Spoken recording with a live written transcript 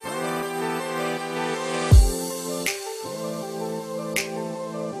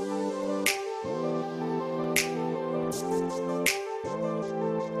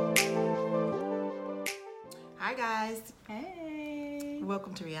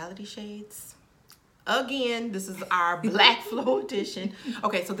welcome to Reality Shades. Again, this is our Black Flow edition.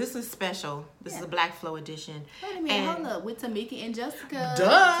 Okay, so this is special. This is a Black Flow edition. Wait a minute, hold up. With Tamika and Jessica.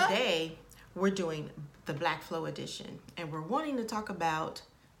 Duh! Today, we're doing the Black Flow edition. And we're wanting to talk about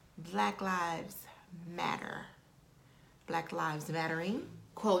Black Lives Matter. Black Lives Mattering.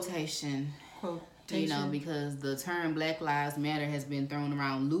 Quotation. You know, because the term Black Lives Matter has been thrown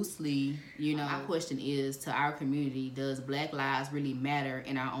around loosely. You know, our question is to our community, does Black lives really matter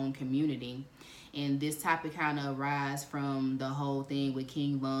in our own community? And this topic kind of arises from the whole thing with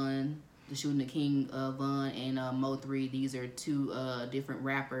King Von, the shooting of King Von and Mo3. These are two different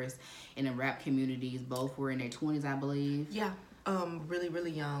rappers in the rap communities. Both were in their 20s, I believe. Yeah. Really,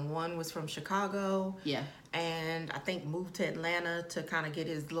 really young. One was from Chicago. Yeah. And I think moved to Atlanta to kind of get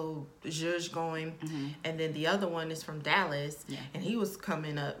his little zhuzh going. Mm-hmm. And then the other one is from Dallas. Yeah. And he was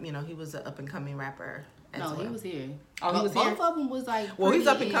coming up, you know, he was an up and coming rapper. He was here. Oh, he was here? Both of them was like. Well, he's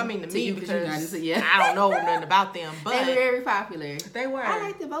up and coming to me because yeah. I don't know nothing about them, but they were very popular. They were. I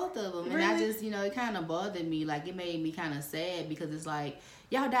liked both of them, really? and I just, you know, it kind of bothered me. Like, it made me kind of sad because it's like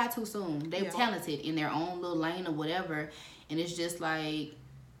y'all died too soon. They were talented in their own little lane or whatever, and it's just like,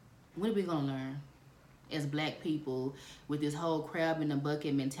 when are we gonna learn as Black people with this whole crab in the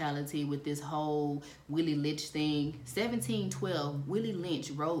bucket mentality, with this whole Willie Lynch thing? 1712, Willie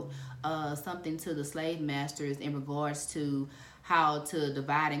Lynch wrote something to the slave masters in regards to how to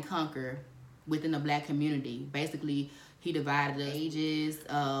divide and conquer within the Black community. Basically, he divided the ages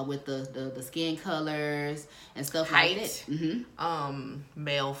with the skin colors and stuff like that. Mm-hmm.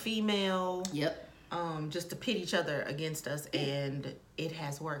 Male, female. Yep. Just to pit each other against us, and it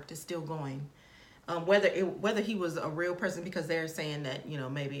has worked. It's still going. Whether he was a real person, because they're saying that, you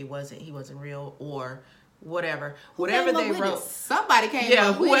know, maybe he wasn't real or whatever. Whatever they wrote, somebody came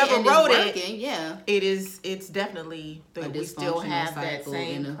up with whoever it, wrote it, yeah, it's definitely we still have that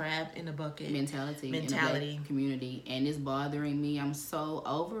same crab in the bucket mentality in the Black community, and it's bothering me. I'm so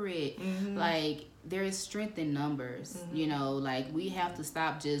over it. Mm-hmm. Like, there is strength in numbers. Mm-hmm. You know, like, we have to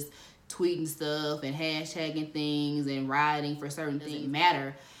stop just tweeting stuff and hashtagging things and rioting for certain things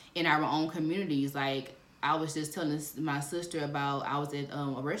matter in our own communities. Like, I was just telling my sister about, I was at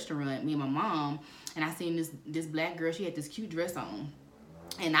a restaurant, me and my mom, and I seen this Black girl. She had this cute dress on,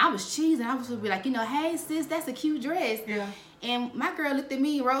 and I was cheesing. I was supposed to be like, you know, hey sis, that's a cute dress. Yeah. And my girl looked at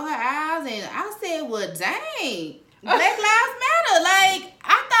me, rolled her eyes, and I said, well, dang, Black Lives Matter. Like,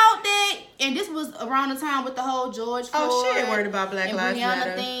 I thought that, and this was around the time with the whole George Floyd. Oh, she ain't worried about Black Lives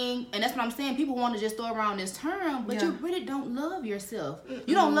Matter thing. And that's what I'm saying. People want to just throw around this term, but you really don't love yourself. Mm-mm.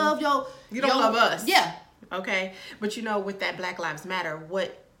 You don't love You don't love us. Yeah. Okay? But, you know, with that Black Lives Matter,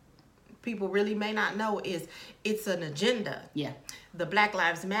 what people really may not know is it's an agenda. Yeah. The Black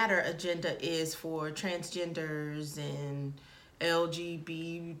Lives Matter agenda is for transgenders and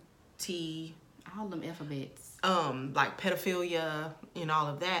LGBT. All them alphabets. Like pedophilia and all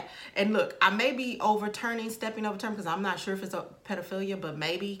of that. And look, I may be stepping over term, because I'm not sure if it's a pedophilia, but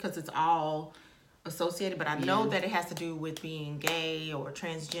maybe, because it's all associated. But I know that it has to do with being gay or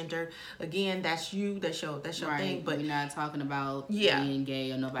transgender. Again, that's your thing. But we're not talking about being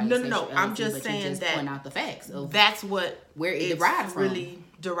gay or nobody's No. I'm just saying that point out the facts of that's what where it derived from. Really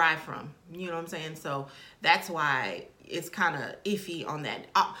derived from. You know what I'm saying? So that's why it's kind of iffy on that.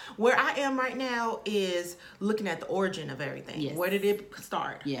 Where I am right now is looking at the origin of everything. Yes. Where did it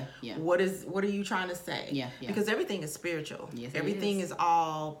start? Yeah. What are you trying to say? Yeah. Because everything is spiritual. Yes, everything is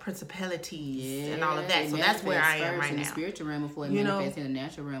all principalities and all of that. So that's where I am right now. In the spiritual realm before it manifests in the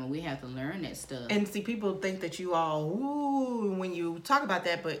natural realm, and we have to learn that stuff. And see, people think that you all when you talk about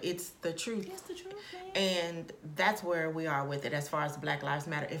that, but it's the truth. It's the truth, man. And that's where we are with it as far as Black Lives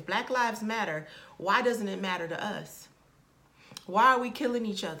Matter. If Black Lives Matter, why doesn't it matter to us? Why are we killing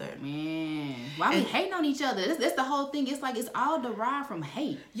each other? Man, why are we hating on each other? That's the whole thing. It's like it's all derived from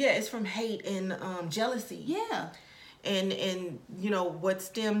hate. Yeah, it's from hate and jealousy. Yeah. And you know, what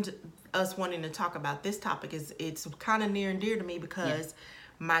stemmed us wanting to talk about this topic is it's kind of near and dear to me because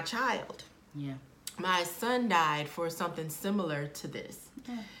my child, my son died for something similar to this.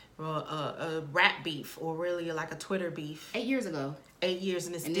 Yeah. A rap beef, or really like a Twitter beef. 8 years ago. 8 years,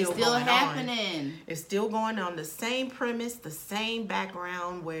 and it's still happening. It's still going on. The same premise, the same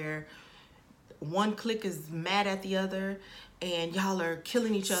background, where one clique is mad at the other, and y'all are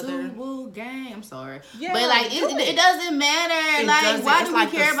killing each other. Suwu gang. I'm sorry, but like it doesn't matter. Why do we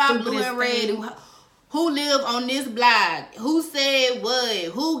care about blue and red? Who live on this block? Who said what?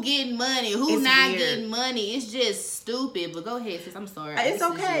 Who getting money? Who not getting money? It's just stupid. But go ahead, sis. I'm sorry. It's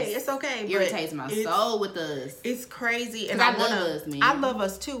okay. It's okay. Irritates my soul with us. It's crazy, and I love us, man. I love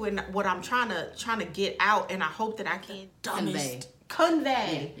us too. And what I'm trying to get out, and I hope that I can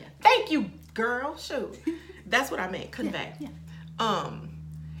Convey. Yeah. Thank you, girl. Shoot. That's what I meant. Convey. Yeah.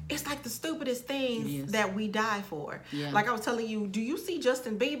 It's like the stupidest things that we die for. Yeah. Like I was telling you, do you see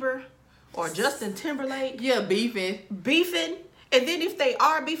Justin Bieber or Justin Timberlake? Yeah, beefing. And then if they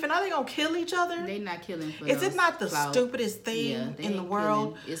are beefing, are they gonna kill each other? They not killing for Is it not the stupidest thing in the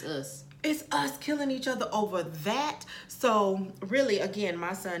world? Killing. It's us. It's us killing each other over that. So really, again,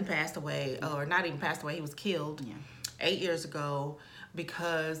 my son passed away, or not even passed away. He was killed 8 years ago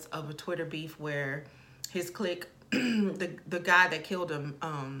because of a Twitter beef where his clique, the guy that killed him,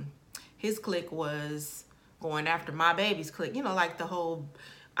 his clique was going after my baby's clique. You know, like the whole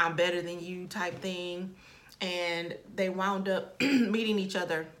 "I'm better than you" type thing. And they wound up meeting each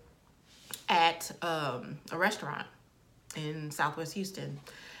other at a restaurant in Southwest Houston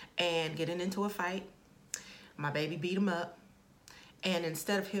and getting into a fight. My baby beat him up. And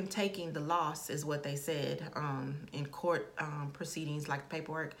instead of him taking the loss, is what they said in court proceedings, like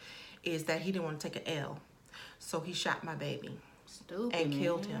paperwork, is that he didn't want to take an L. So he shot my baby. Stupid, and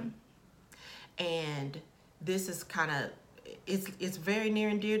killed him. And this is kind of... It's very near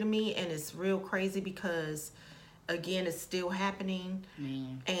and dear to me, and it's real crazy because, again, it's still happening.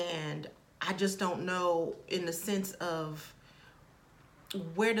 And I just don't know in the sense of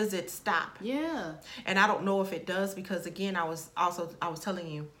where does it stop? Yeah. And I don't know if it does because, again, I was telling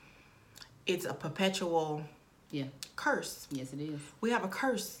you, it's a perpetual curse. Yes, it is. We have a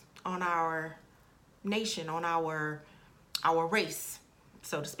curse on our nation, on our race,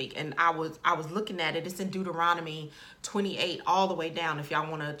 so to speak. And I was looking at it. It's in Deuteronomy 28 all the way down if y'all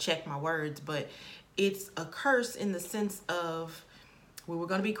want to check my words. But it's a curse in the sense of we were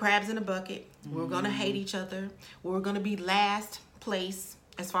going to be crabs in a bucket. We were going to hate each other. We were going to be last place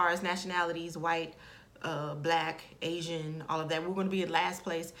as far as nationalities, white, black, Asian, all of that. We're going to be in last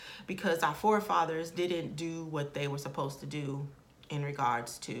place because our forefathers didn't do what they were supposed to do in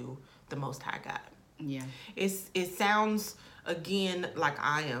regards to the Most High God. Yeah. It sounds... Again, like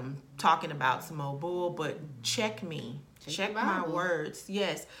I am talking about some old bull, but check me. Check my words.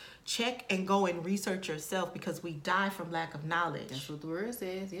 Yes. Check and go and research yourself because we die from lack of knowledge. That's what the word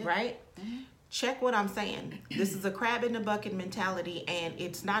says, yeah. Right? Mm-hmm. Check what I'm saying. This is a crab in the bucket mentality, and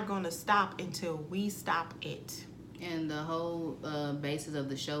it's not going to stop until we stop it. And the whole basis of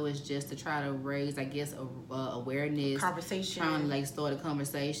the show is just to try to raise, I guess, awareness. Conversation. Trying to, like, start a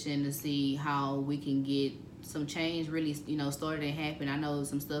conversation to see how we can get some change really, started and happened. I know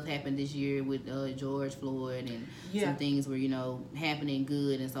some stuff happened this year with George Floyd and some things were, happening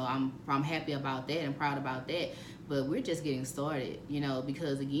good. And so I'm happy about that and proud about that. But we're just getting started,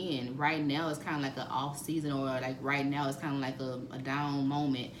 because, again, right now it's kind of like an off season, or like right now it's kind of like a down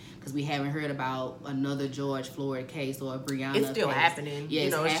moment because we haven't heard about another George Floyd case or a Breonna It's still case. happening. Yeah,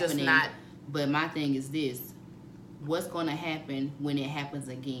 it's happening. Just not... But my thing is this. What's going to happen when it happens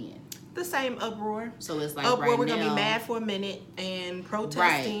again? The same uproar. So it's like uproar, right we're now, gonna be mad for a minute and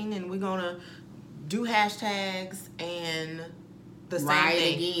protesting, and we're gonna do hashtags and the same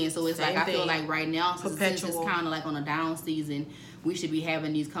thing again. So it's same like I feel like right now, since it's kind of like on a down season, we should be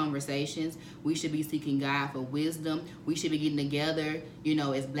having these conversations. We should be seeking God for wisdom. We should be getting together,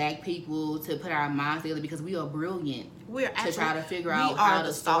 as Black people, to put our minds together because we are brilliant. To try to figure out how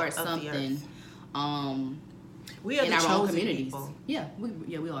to start something. We are in our own communities. People. Yeah,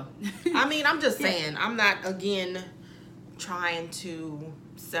 we are. I mean, I'm just saying. I'm not again trying to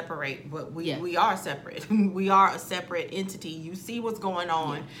separate, but we are separate. We are a separate entity. You see what's going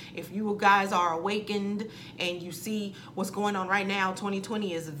on. Yeah. If you guys are awakened and you see what's going on right now,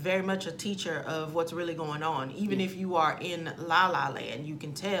 2020 is very much a teacher of what's really going on. Even if you are in La La Land, you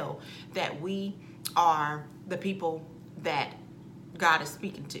can tell that we are the people that God is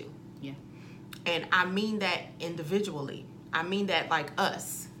speaking to. And I mean that individually. I mean that like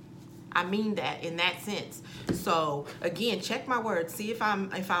us. I mean that in that sense. So again, check my words. See if I'm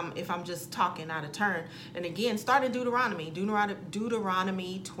just talking out of turn. And again, start in Deuteronomy.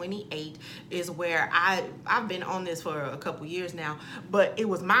 Deuteronomy 28 is where I've been on this for a couple years now, but it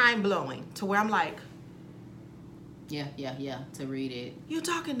was mind blowing to where I'm like, yeah, to read it. You're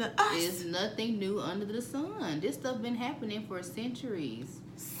talking to us. There's nothing new under the sun. This stuff been happening for centuries.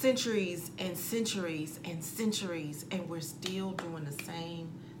 Centuries and centuries and centuries, and we're still doing the same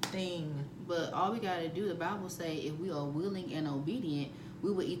thing. But all we gotta do, the Bible say, if we are willing and obedient,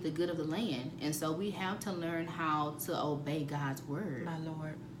 we will eat the good of the land. And so we have to learn how to obey God's word. My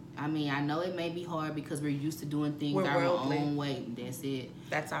Lord. I mean, I know it may be hard because we're used to doing things our own way. That's it.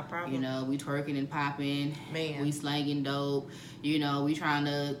 That's our problem. We twerking and popping. Man. We slanging dope. We trying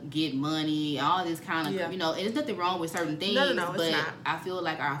to get money. All this kind of, and there's nothing wrong with certain things. No, but it's not. I feel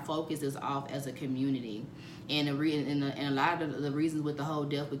like our focus is off as a community. And a lot of the reasons with the whole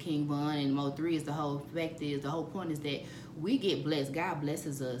death with King Von and Mo3 is the whole point is that we get blessed. God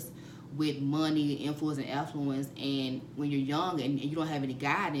blesses us with money, influence, and affluence. And when you're young and you don't have any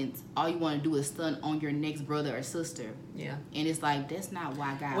guidance, all you want to do is stunt on your next brother or sister. Yeah. And it's like, that's not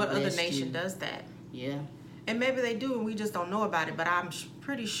why God What blessed other nation you. does that? Yeah. And maybe they do and we just don't know about it. But I'm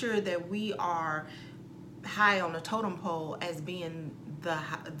pretty sure that we are high on the totem pole as being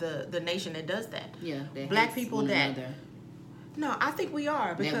the nation that does that. Yeah. That Black people that... another. No, I think we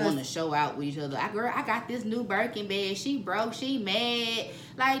are because they want to show out with each other. I got this new Birkin bag. She broke. She mad.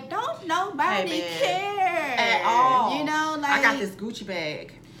 Like, don't nobody care at all. You know, like I got this Gucci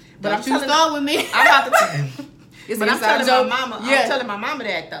bag, but I'm start with me. I'm about to tell. But I'm telling my mama. Yeah. I'm telling my mama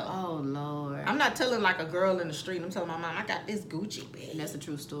that though. Oh Lord. I'm not telling like a girl in the street. I'm telling my mom I got this Gucci bag. And that's a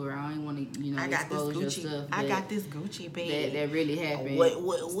true story. I don't want to, I got expose this Gucci. Yourself. I got this Gucci bag. That really happened.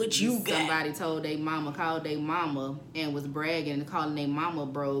 What you got? Somebody told their mama, called their mama, and was bragging and calling their mama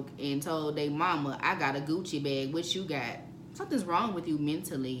broke, and told their mama, I got a Gucci bag. What you got? Something's wrong with you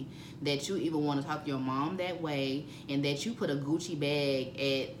mentally that you even want to talk to your mom that way, and that you put a Gucci bag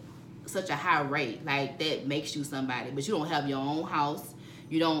at such a high rate. Like, that makes you somebody. But you don't have your own house.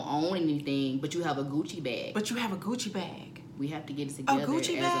 You don't own anything, but you have a Gucci bag. But you have a Gucci bag. We have to get it together as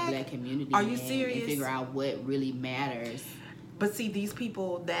a Black community. Are you serious? And figure out what really matters. But see, these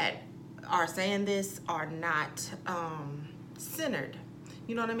people that are saying this are not centered.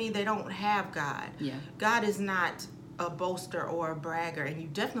 You know what I mean? They don't have God. Yeah. God is not a boaster or a bragger, and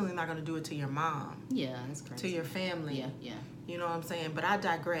you're definitely not going to do it to your mom. Yeah, that's crazy. To your family. Yeah, yeah. You know what I'm saying? But I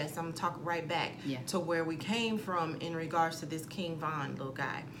digress. I'm talking right back to where we came from in regards to this King Von little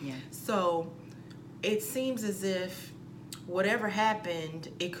guy. Yeah. So it seems as if whatever happened,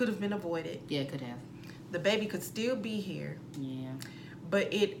 it could have been avoided. Yeah, it could have. The baby could still be here. Yeah.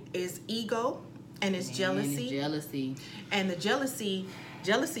 But it is ego and it's jealousy. It's jealousy. And the jealousy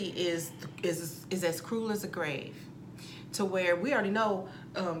is as cruel as a grave. To where we already know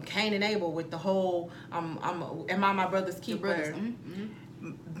Cain and Abel with the whole am I my brother's keeper?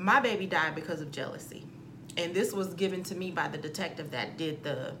 Mm-hmm. My baby died because of jealousy, and this was given to me by the detective that did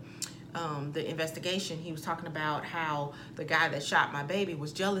the investigation. He was talking about how the guy that shot my baby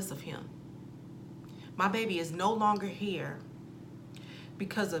was jealous of him. My baby is no longer here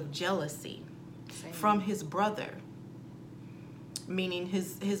because of jealousy from his brother, meaning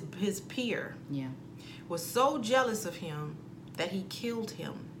his peer. Yeah. Was so jealous of him that he killed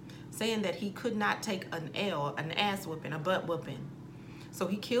him, saying that he could not take an ass whooping, a butt whooping. So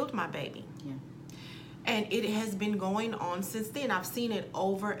he killed my baby. Yeah. And it has been going on since then. I've seen it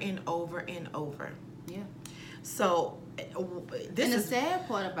over and over and over. Yeah. So the sad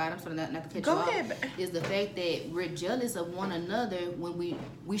part about it, I'm sorry not to cut you off, is the fact that we're jealous of one another when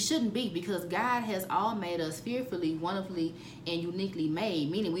we shouldn't be, because God has all made us fearfully, wonderfully, and uniquely made,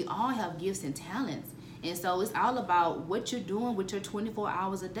 meaning we all have gifts and talents. And so it's all about what you're doing with your 24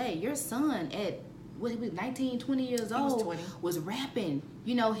 hours a day. Your son at 19, 20 years old was rapping.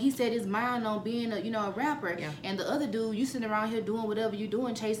 You know, he set his mind on being a rapper. Yeah. And the other dude, you sitting around here doing whatever you're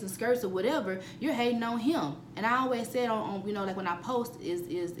doing, chasing skirts or whatever, you're hating on him. And I always said on like when I post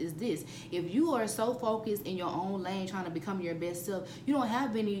is this. If you are so focused in your own lane trying to become your best self, you don't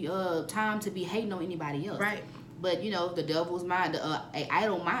have any time to be hating on anybody else. Right. But the devil's mind, an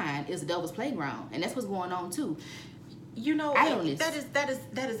idle mind is the devil's playground, and that's what's going on too. Idleness.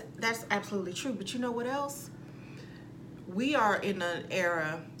 That's absolutely true. But you know what else? We are in an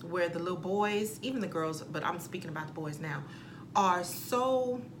era where the little boys, even the girls, but I'm speaking about the boys now, are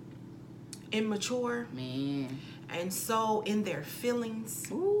so immature, man, and so in their feelings.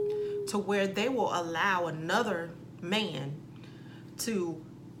 Ooh. To where they will allow another man to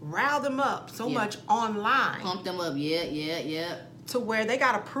rile them up so much online. Pump them up, yeah. To where they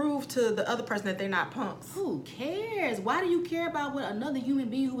got to prove to the other person that they're not punks. Who cares? Why do you care about what another human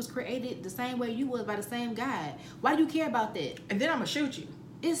being who was created the same way you was by the same God? Why do you care about that? And then I'm going to shoot you.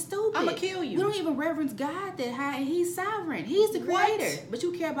 It's stupid. I'm going to kill you. We don't even reverence God that high, and he's sovereign. He's the creator. But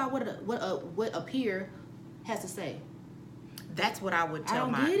you care about what a peer has to say. That's what I would tell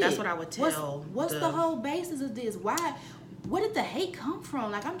that's what I would tell. What's the whole basis of this? Why? Where did the hate come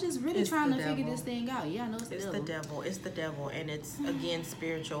from? Like, I'm just really trying to figure this thing out. Yeah, I know it's the devil. It's the devil, and it's again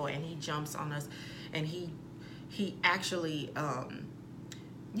spiritual, and he jumps on us, and he actually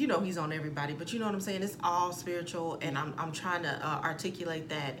he's on everybody, but you know what I'm saying? It's all spiritual, and I'm trying to articulate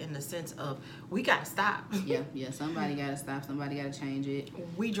that in the sense of we gotta stop. Yeah. Somebody gotta stop. Somebody gotta change it.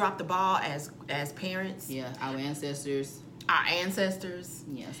 We dropped the ball as parents. Yeah, our ancestors. our ancestors.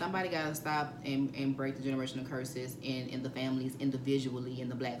 Yeah, somebody gotta stop and break the generational curses in the families individually in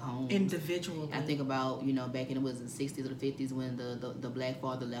the black homes. Individually. I think about, back in the 60s or the 50s when the black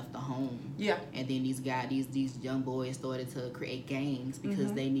father left the home. Yeah. And then these young boys started to create gangs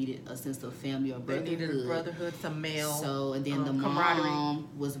because they needed a sense of family or brotherhood. They needed a brotherhood, some male. So, and then the mom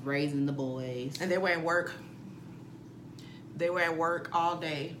was raising the boys. And they were at work. They were at work all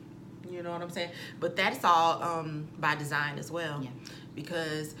day. You know what I'm saying? But that's all by design as well. Yeah.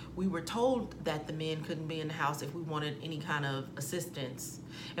 Because we were told that the men couldn't be in the house if we wanted any kind of assistance.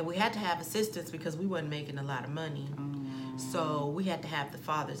 And we had to have assistance because we wasn't making a lot of money. So we had to have the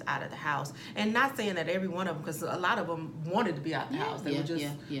fathers out of the house. And not saying that every one of them, because a lot of them wanted to be out the house. They were just,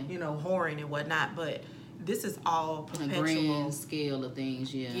 whoring and whatnot. But this is all perpetual. A grand scale of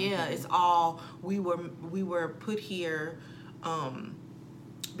things, yeah. Yeah, it's all, we were put here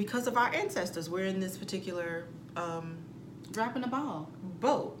because of our ancestors. We're in this particular dropping the ball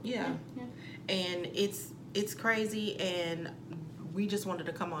boat. Yeah. And it's crazy, and we just wanted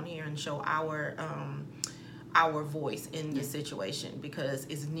to come on here and show our voice in this situation, because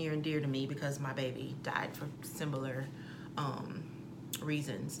it's near and dear to me, because my baby died for similar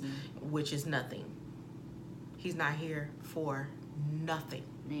reasons, which is nothing. He's not here for nothing.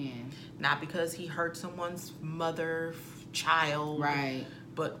 Man. Not because he hurt someone's mother, child, right,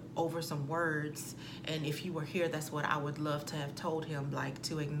 but over some words. And if he were here, that's what I would love to have told him, like,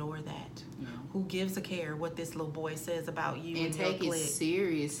 to ignore that. Yeah. Who gives a care what this little boy says about you and take it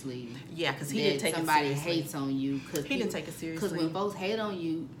seriously? Yeah, because he didn't take it seriously. Somebody hates on you. He didn't take it seriously. Because when folks hate on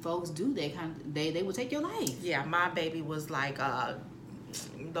you, folks do that kind of, they will take your life. Yeah, my baby was like,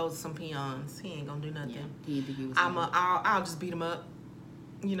 those are some peons. He ain't gonna do nothing. Yeah, he didn't think he was I'll just beat him up.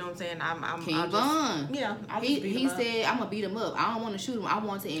 You know what I'm saying? King Von. Yeah, he said, I'm gonna beat him up. I don't want to shoot him. I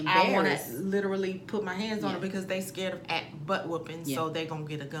want to embarrass. I want to literally put my hands on him, because they scared of butt whooping, so they gonna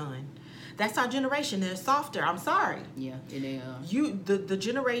get a gun. That's our generation. They're softer. I'm sorry. Yeah, they are. The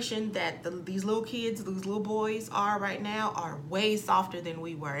generation that these little kids, these little boys are right now, are way softer than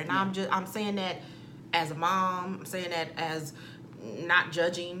we were. And I'm saying that as a mom. I'm saying that as not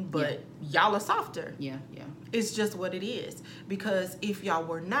judging, but y'all are softer. Yeah. It's just what it is. Because if y'all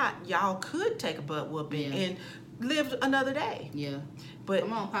were not, y'all could take a butt whooping and live another day. Yeah. But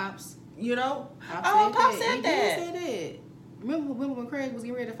come on, Pops. Pops said that. He did say that. Remember when Craig was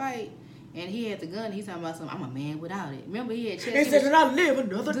getting ready to fight? And he had the gun. He's talking about something. I'm a man without it. Remember he had chest. He said that I live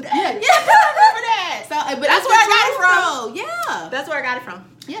another day. Yeah, I remember that. So, but that's where I got it from. Yeah, that's where I got it from.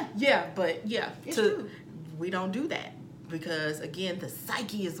 Yeah, but it's true. We don't do that, because again, the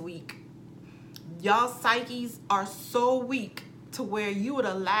psyche is weak. Y'all psyches are so weak to where you would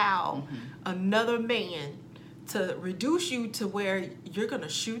allow another man to reduce you to where you're gonna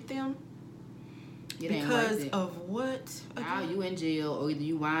shoot them. Because of what? Now you in jail, or either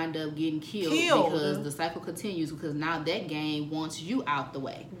you wind up getting killed because the cycle continues, because now that gang wants you out the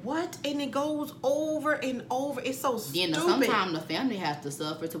way. What? And it goes over and over. It's so stupid. Then sometimes the family has to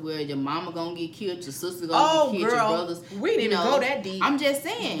suffer to where your mama gonna get killed, your sister gonna get killed, your brothers. We didn't even go that deep. I'm just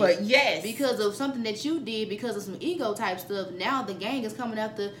saying. But yes. Because of something that you did, because of some ego type stuff, now the gang is coming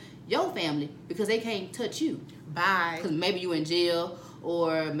after your family because they can't touch you. Bye. Because maybe you in jail,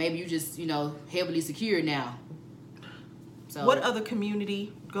 or maybe you just, heavily secure now. So, what other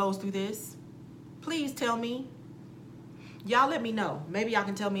community goes through this? Please tell me. Y'all let me know. Maybe y'all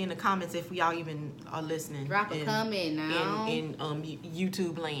can tell me in the comments if y'all even are listening. Drop a comment now. In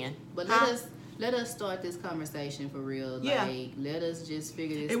YouTube land. But let us start this conversation for real. Like, let us just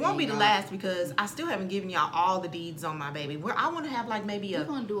figure this. It won't be the last, because I still haven't given y'all all the deeds on my baby. Where I want to have we're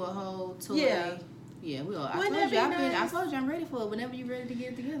gonna do a whole tour. Yeah, we are. I told you I'm ready for it. Whenever you're ready to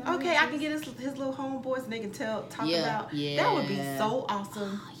get it together. Okay, I can get his little homeboys and they can talk about. Yeah. That would be so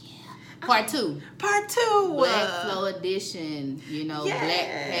awesome. Oh, yeah. Part 2. Black Flow Edition. Black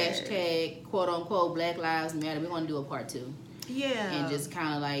hashtag quote unquote Black Lives Matter. We're gonna do a part 2. Yeah. And just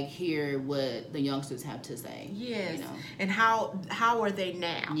kind of like hear what the youngsters have to say. Yes. And how are they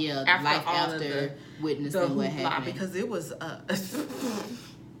now? Yeah. After witnessing what happened. Because it was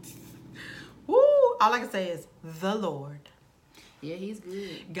woo, all I can say is the Lord. Yeah, he's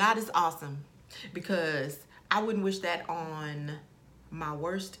good. God is awesome, because I wouldn't wish that on my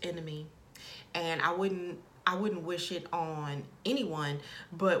worst enemy, and I wouldn't wish it on anyone.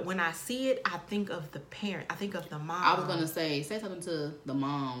 But when I see it, I think of the parent. I think of the mom. I was gonna say something to the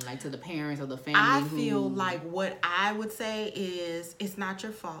mom, like to the parents or the family. I feel like what I would say is, it's not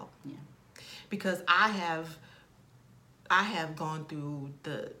your fault. Yeah. Because I have I have gone through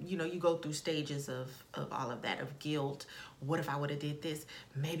you go through stages of all of that, of guilt. What if I would have did this?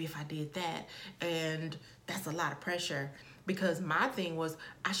 Maybe if I did that. And that's a lot of pressure, because my thing was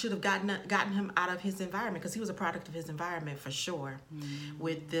I should have gotten him out of his environment, because he was a product of his environment for sure.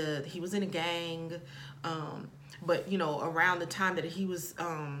 He was in a gang, but around the time that he was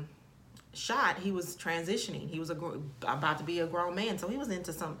shot, he was transitioning. He was about to be a grown man, so he was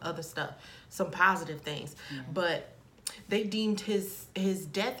into some other stuff, some positive things. But they deemed his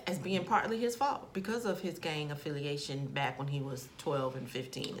death as being partly his fault because of his gang affiliation back when he was 12 and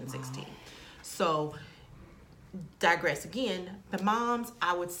 15 and 16. So, digress again. The moms,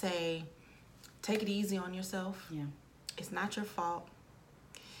 I would say, take it easy on yourself. Yeah. It's not your fault.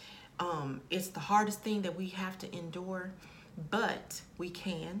 It's the hardest thing that we have to endure, but we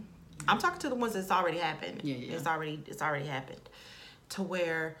can. I'm talking to the ones that's already happened. Yeah. It's already happened. To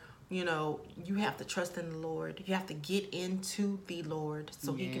where, you have to trust in the Lord. You have to get into the Lord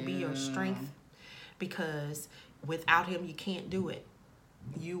so He can be your strength, because without Him, you can't do it.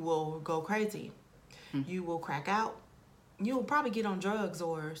 You will go crazy. You will crack out. You'll probably get on drugs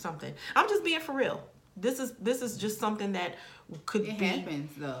or something. I'm just being for real. This is just something that could be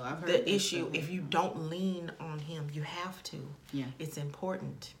happens, though. I've heard the issue. If you don't lean on Him, you have to. Yeah, it's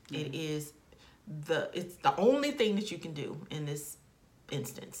important. Yeah. It's the only thing that you can do in this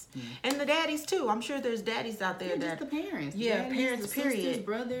instance. Yeah. And the daddies too. I'm sure there's daddies out there that just the parents. Yeah, daddies, parents. The period. Sisters,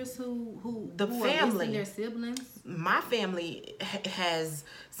 brothers who the family, are their siblings. My family has,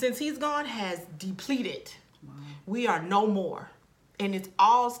 since he's gone, has depleted. Wow. We are no more, and it's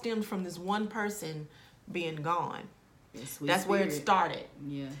all stemmed from this one person being gone. That's where it started.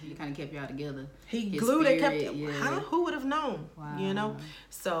 Yeah, he kind of kept y'all together. He glued it, kept it. Yeah. Who would have known? Wow.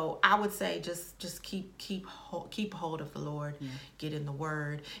 So I would say just keep hold of the Lord. Yeah. Get in the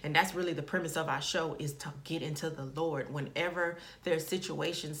Word, and that's really the premise of our show, is to get into the Lord. Whenever there's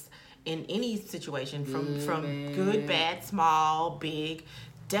situations, in any situation, from good, bad, small, big,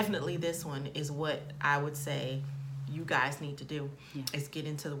 definitely this one is what I would say you guys need to do. Yeah. Is get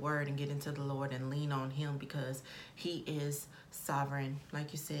into the Word and get into the Lord and lean on Him, because He is sovereign.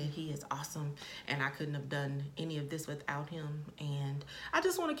 Like you said, He is awesome, and I couldn't have done any of this without Him. And I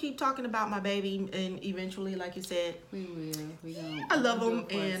just want to keep talking about my baby, and eventually, like you said, we will. I love him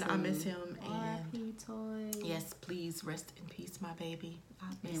and I miss him. And yes, please rest in peace, my baby.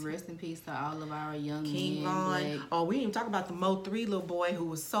 And rest in peace to all of our young King men. Von. Oh, we didn't even talk about the Mo 3 little boy who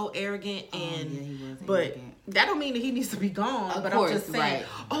was so arrogant. And yeah, he was but arrogant. That don't mean that he needs to be gone. Of but course, I'm just saying. Right.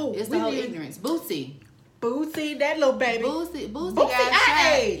 Oh, it's the whole ignorance. Boosie, that little baby. Boosie got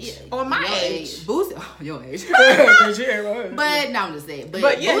shot. Age. On my age. Boosie, your age. But no, I'm just saying. But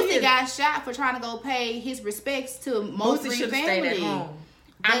Boosie got shot for trying to go pay his respects to Mo 3 family. Stayed at home.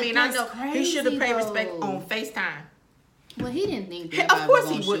 I mean, I know he should have paid respect on FaceTime. Well, he didn't think that. Of course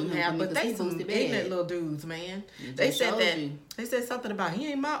he wouldn't have, but they some ignorant little dudes, man. They said that. They said something about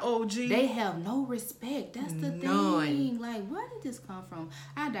he ain't my OG. They have no respect. That's the thing. Like, where did this come from?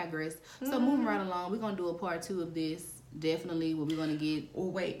 I digress. So moving right along, we're gonna do a part 2 of this. Definitely, what we're gonna get.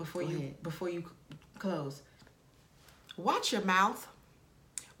 Well, wait before you close. Watch your mouth.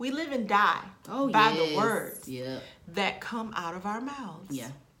 We live and die by the words that come out of our mouths. Yeah.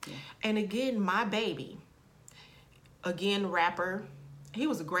 And again, my baby. Again, rapper. He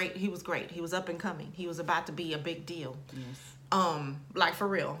was great. He was up and coming. He was about to be a big deal. Yes. Like for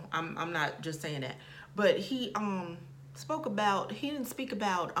real. I'm not just saying that. But he didn't speak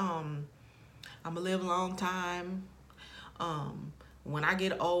about I'm gonna live a long time. When I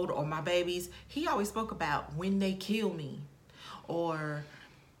get old, or my babies. He always spoke about when they kill me, or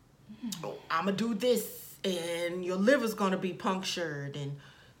I'm gonna do this and your liver's gonna be punctured. And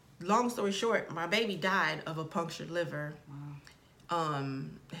long story short, my baby died of a punctured liver. Wow.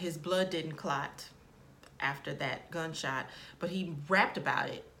 His blood didn't clot after that gunshot, but he rapped about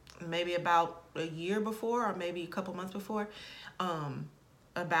it maybe about a year before, or maybe a couple months before,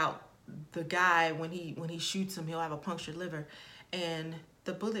 about the guy when he shoots him, he'll have a punctured liver, and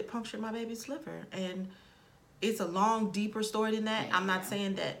the bullet punctured my baby's liver. And it's a long, deeper story than that. I'm not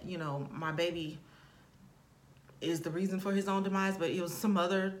saying that my baby is the reason for his own demise, but it was some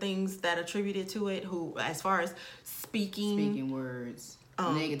other things that attributed to it. Who, as far as speaking words,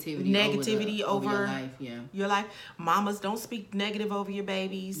 negativity over your life. Mamas, don't speak negative over your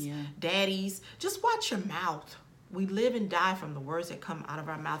babies. Yeah. Daddies, just watch your mouth. We live and die from the words that come out of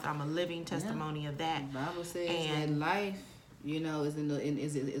our mouth. I'm a living testimony of that. The Bible says that life, is in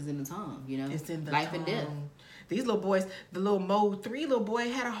the tongue. It's in the life tongue. And death. These little boys, the little Mo 3 little boy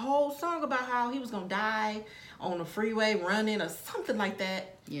had a whole song about how he was gonna die on the freeway running or something like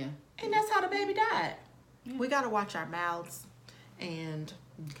that. Yeah. And that's how the baby died. We got to watch our mouths, and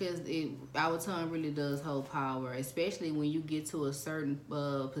because our tongue really does hold power, especially when you get to a certain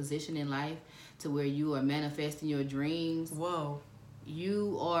position in life to where you are manifesting your dreams. Whoa.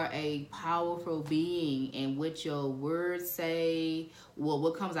 You are a powerful being, and what your words say,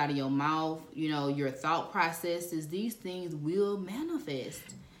 what comes out of your mouth, your thought processes, these things will manifest.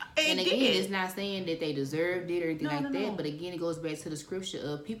 And again, it's not saying that they deserved it or anything that. But again, it goes back to the scripture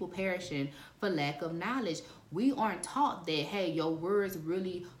of people perishing for lack of knowledge. We aren't taught that, hey, your words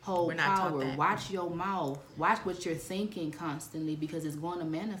really hold power. Watch your mouth. Watch what you're thinking constantly, because it's going to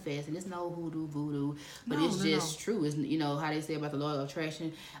manifest. And it's no hoodoo, voodoo, but it's just true. It's, how they say about the law of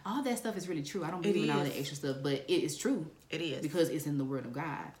attraction. All that stuff is really true. I don't believe in all that extra stuff, but it is true. It is. Because it's in the word of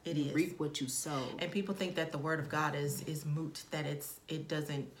God. You reap what you sow. And people think that the word of God is moot, that it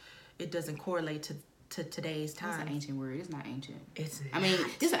doesn't correlate to today's time. It's an ancient word. It's not ancient. It's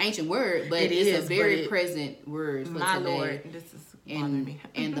an ancient word, but it's a very present word for my today. Lord, this is bothering me.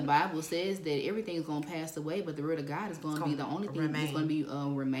 And the Bible says that everything is going to pass away, but the word of God is going to be the only thing that's going to be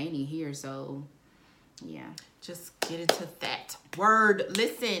remaining here. So, yeah. Just get into that word.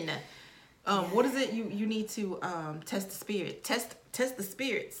 Listen. What is it? You need to test the spirit. Test the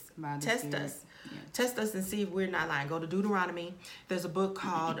spirits. Test us. Yeah. Test us and see if we're not lying. Go to Deuteronomy. There's a book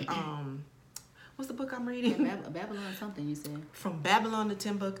called what's the book I'm reading? Babylon something, you said. From Babylon to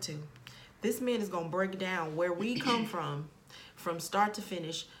Timbuktu. This man is going to break down where we come from start to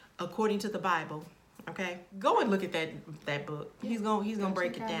finish, according to the Bible. Okay, go and look at that book. Yeah. He's gonna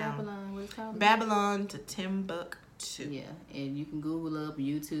break it down. Babylon, what it's called? Babylon to Timbuktu. Yeah, and you can Google up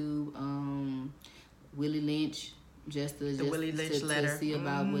YouTube, Willie Lynch, just to see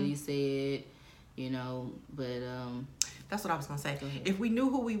about what he said. But that's what I was gonna say. If we knew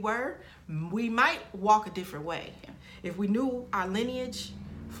who we were, we might walk a different way. Yeah. If we knew our lineage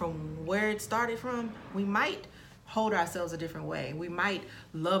from where it started from, we might hold ourselves a different way. We might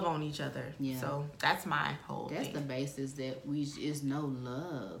love on each other. Yeah. So that's my whole thing. That's the basis that is no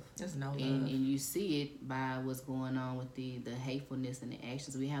love. There's no love. And you see it by what's going on with the hatefulness and the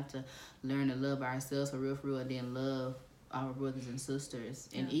actions. We have to learn to love ourselves for real, and then love our brothers and sisters.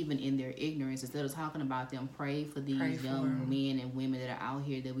 And even in their ignorance, instead of talking about them, pray for these young men and women that are out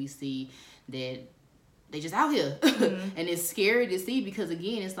here that we see that they just out here. Mm-hmm. And it's scary to see, because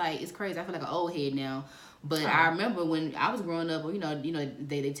again, it's crazy. I feel like an old head now. But I remember when I was growing up,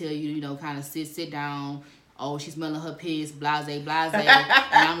 they tell you, kind of sit down. Oh, she's smelling her piss, blase. And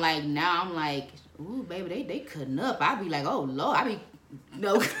I'm like, ooh, baby, they cutting up. I be like, oh Lord, I be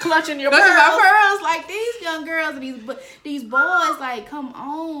clutching your pearls like these young girls and these boys, like, come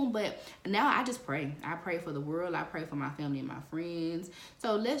on. But now I just pray. I pray for the world. I pray for my family and my friends.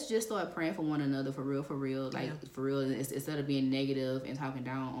 So let's just start praying for one another, for real. Like, for real, instead of being negative and talking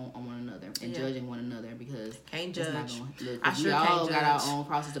down on one another and judging one another, because can't judge. We all got our own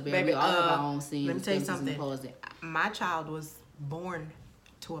crosses to bear. Baby, we all have our own sins. Let me tell you something. My child was born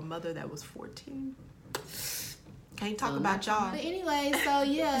to a mother that was 14. Can't talk about y'all. But anyway, so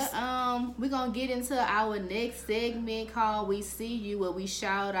yeah, we're gonna get into our next segment called We See You, where we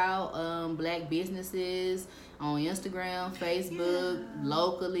shout out black businesses on Instagram, Facebook,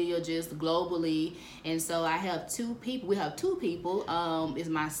 locally or just globally. And so I have two people. We have two people. Is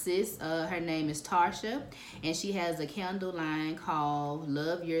my sis. Her name is Tarsha, and she has a candle line called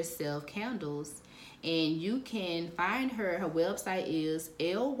Love Yourself Candles. And you can find her. Her website is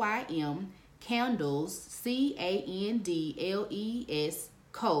LYM Candles, CANDLES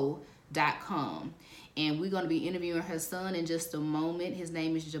co.com. And we're going to be interviewing her son in just a moment. His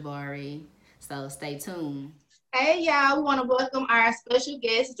name is Jabari. So stay tuned. Hey, y'all. We want to welcome our special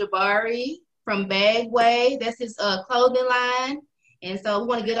guest, Jabari from Bagway. That's his clothing line. And so we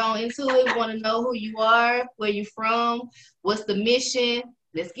want to get on into it. We want to know who you are, where you're from, what's the mission.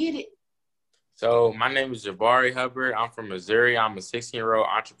 Let's get it. So my name is Jabari Hubbard. I'm from Missouri. I'm a 16-year-old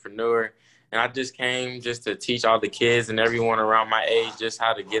entrepreneur. And I just came just to teach all the kids and everyone around my age just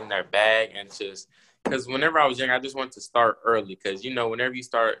how to get in their bag, and just because whenever I was young, I just wanted to start early, because, whenever you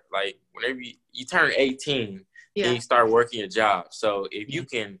start, like, whenever you turn 18, then you start working your job. So if you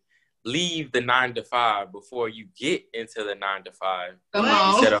can leave the 9 to 5 before you get into the 9 to 5,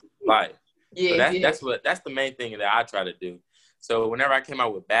 you set up life. Yeah, so that's the main thing that I try to do. So whenever I came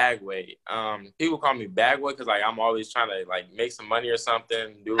out with Bagway, people call me Bagway because, like, I'm always trying to, like, make some money or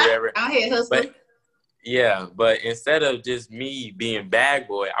something, do whatever. I hear hustle. But instead of just me being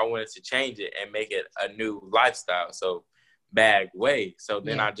Bagboy, I wanted to change it and make it a new lifestyle. So Bagway. So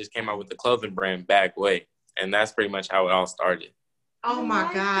then I just came out with the clothing brand Bagway, and that's pretty much how it all started. Oh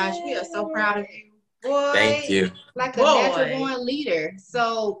my gosh, we are so proud of you. Boy, thank you. Like a natural born leader.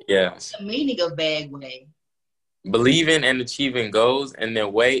 So yes. The meaning of Bagway. believing and achieving goals, and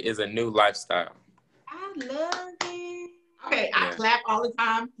then way is a new lifestyle. I love it. Okay, I clap all the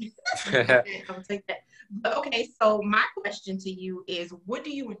time. I'm gonna take that. But okay, so my question to you is, what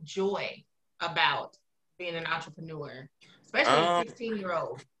do you enjoy about being an entrepreneur, especially a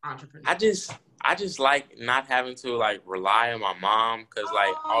 16-year-old entrepreneur? I just like not having to like rely on my mom, because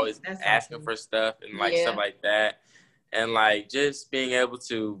like always asking for stuff and like stuff like that. And like just being able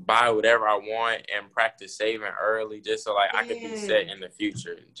to buy whatever I want and practice saving early, just so like I could be set in the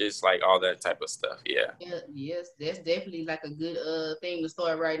future, just like all that type of stuff. Yes, that's definitely like a good thing to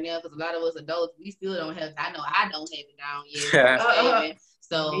start right now, because a lot of us adults, we still don't have. I know I don't have it down yet.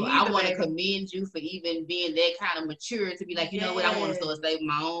 So I want to commend you for even being that kind of mature to be like, you know what, I want to start saving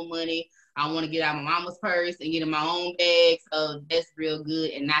my own money. I want to get out of my mama's purse and get in my own bag. So that's real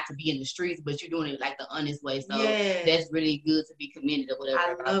good, and not to be in the streets, but you're doing it like the honest way. So that's really good to be commended or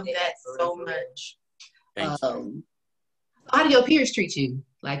whatever. I love that so much. How do your peers treat you?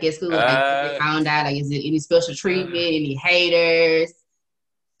 Like at school, like they found out, like, is it any special treatment, any haters?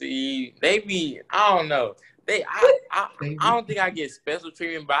 See, they be, I don't know. I don't think I get special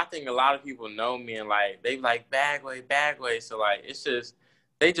treatment, but I think a lot of people know me and like they like Bagway. So like it's just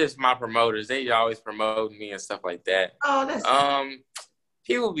they just my promoters. They always promote me and stuff like that. Oh, that's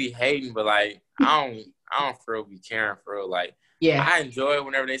people be hating, but like I don't for real be caring for real. Like I enjoy it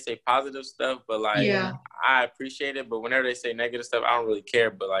whenever they say positive stuff, but like I appreciate it. But whenever they say negative stuff, I don't really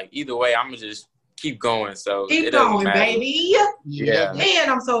care. But like either way, I'm gonna just keep going. So keep going, baby. Yeah. And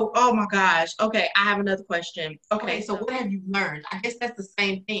I'm so, oh my gosh. Okay, I have another question. Okay, so what have you learned? I guess that's the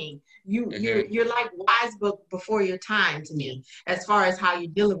same thing. You're like wise but before your time to me, as far as how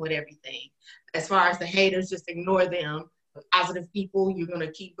you're dealing with everything. As far as the haters, just ignore them. Positive people, you're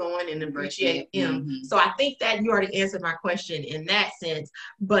gonna keep going and appreciate them. Mm-hmm. So I think that you already answered my question in that sense.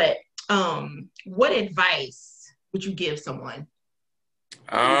 But what advice would you give someone?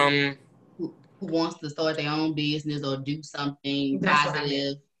 Who wants to start their own business or do something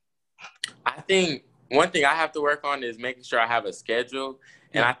positive? I think one thing I have to work on is making sure I have a schedule.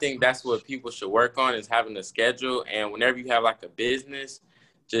 And I think that's what people should work on, is having a schedule. And whenever you have like a business,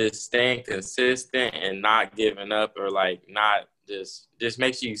 just staying consistent and not giving up, or like not just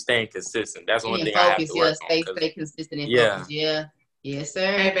make sure you staying consistent. That's one thing I have to work on. Stay consistent and focus. Yeah. Yes,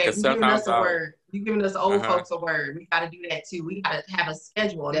 sir. Hey, babe, you're giving us a word. You're giving us old folks a word. We got to do that too. We got to have a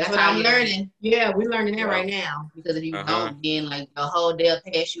schedule. That's what I'm learning. Yeah, we're learning that right now. Because if you don't, then like the whole day will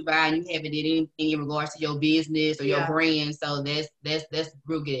pass you by and you haven't did anything in regards to your business or your brand. So that's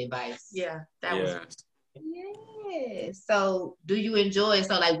real good advice. Yeah, that was. Yeah. So do you enjoy?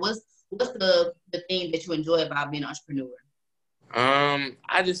 So like, what's the thing that you enjoy about being an entrepreneur?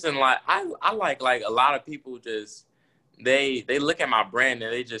 I just didn't like. I like a lot of people just. They look at my brand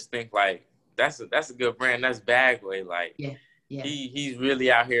and they just think like that's a good brand. That's Bagway. Like he's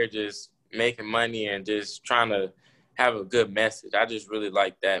really out here just making money and just trying to have a good message. I just really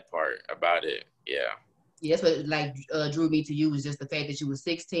like that part about it. Yeah. That's what like drew me to you, was just the fact that you were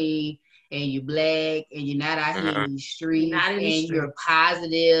 16 and you're black and you're not out here in the streets and you're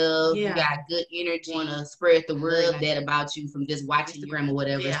positive. You got good energy. Want to spread the word that about you from just watching Instagram or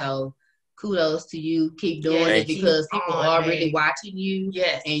whatever. Yeah. So kudos to you. Keep doing it, because people are really watching you.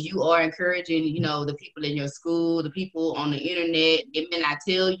 Yes. And you are encouraging, the people in your school, the people on the internet. It may not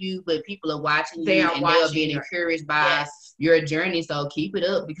tell you, but people are watching you. They are being encouraged by your journey. So keep it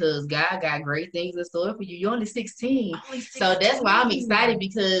up, because God got great things in store for you. You're only 16. So that's why I'm excited,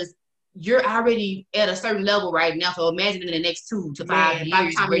 because you're already at a certain level right now. So imagine in the next 2 to 5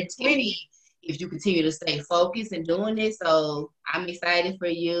 years, we're 20. If you continue to stay focused and doing it. So I'm excited for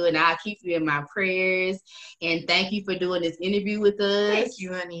you, and I'll keep you in my prayers. And thank you for doing this interview with us. Thank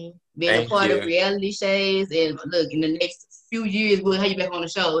you, honey. Being a part of Reality Shades. And look, in the next few years, we'll have you back on the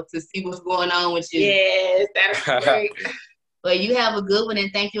show to see what's going on with you. Yes, that's great. Well, you have a good one,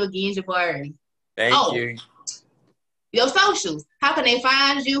 and thank you again, Jabari. Thank you. Your socials. How can they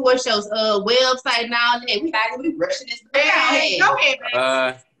find you? What's your website and all that? We got to be rushing this. Go ahead,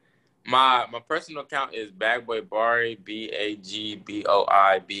 baby. My personal account is Bagboy Bari, BAGBOIBARI,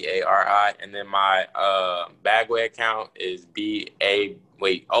 and then my Bagway account is BAGBOI,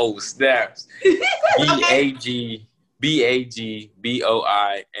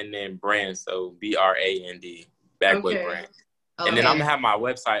 and then brand, so BRAND, Bagboy brand. And then I'm gonna have my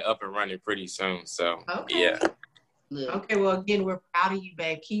website up and running pretty soon. So Okay, well again, we're proud of you,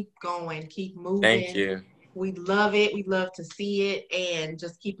 babe. Keep going, keep moving. Thank you. We love it. We love to see it, and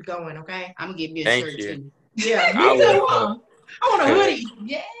just keep it going, okay? I'm going to give you a shirt, too. Yeah, me too. I want a hoodie.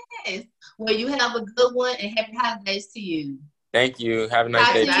 Yes. Well, you have a good one, and happy holidays to you. Thank you. Have a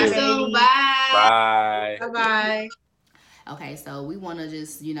nice day, too. Talk to you soon. Bye. Bye. Bye-bye. Okay, so we want to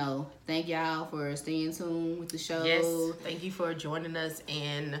just, thank y'all for staying tuned with the show. Yes, thank you for joining us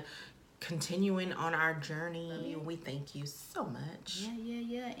and continuing on our journey. We thank you so much.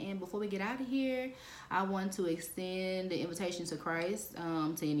 Yeah. And before we get out of here, I want to extend the invitation to Christ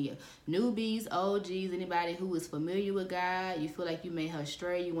to any newbies, OGs, anybody who is familiar with God. You feel like you may have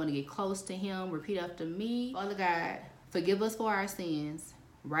strayed, you want to get close to Him. Repeat after me. Father God, forgive us for our sins.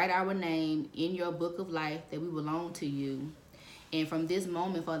 Write our name in your book of life that we belong to you. And from this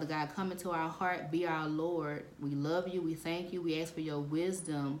moment, Father God, come into our heart, be our Lord. We love you. We thank you. We ask for your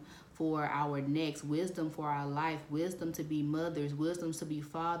wisdom for our next, wisdom for our life, wisdom to be mothers, wisdom to be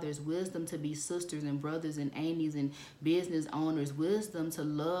fathers, wisdom to be sisters and brothers and aunties and business owners, wisdom to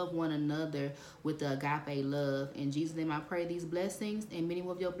love one another with the agape love. In Jesus' name I pray these blessings and many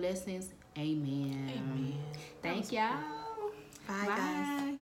of your blessings. Amen. Amen. Thank y'all. Bye, guys.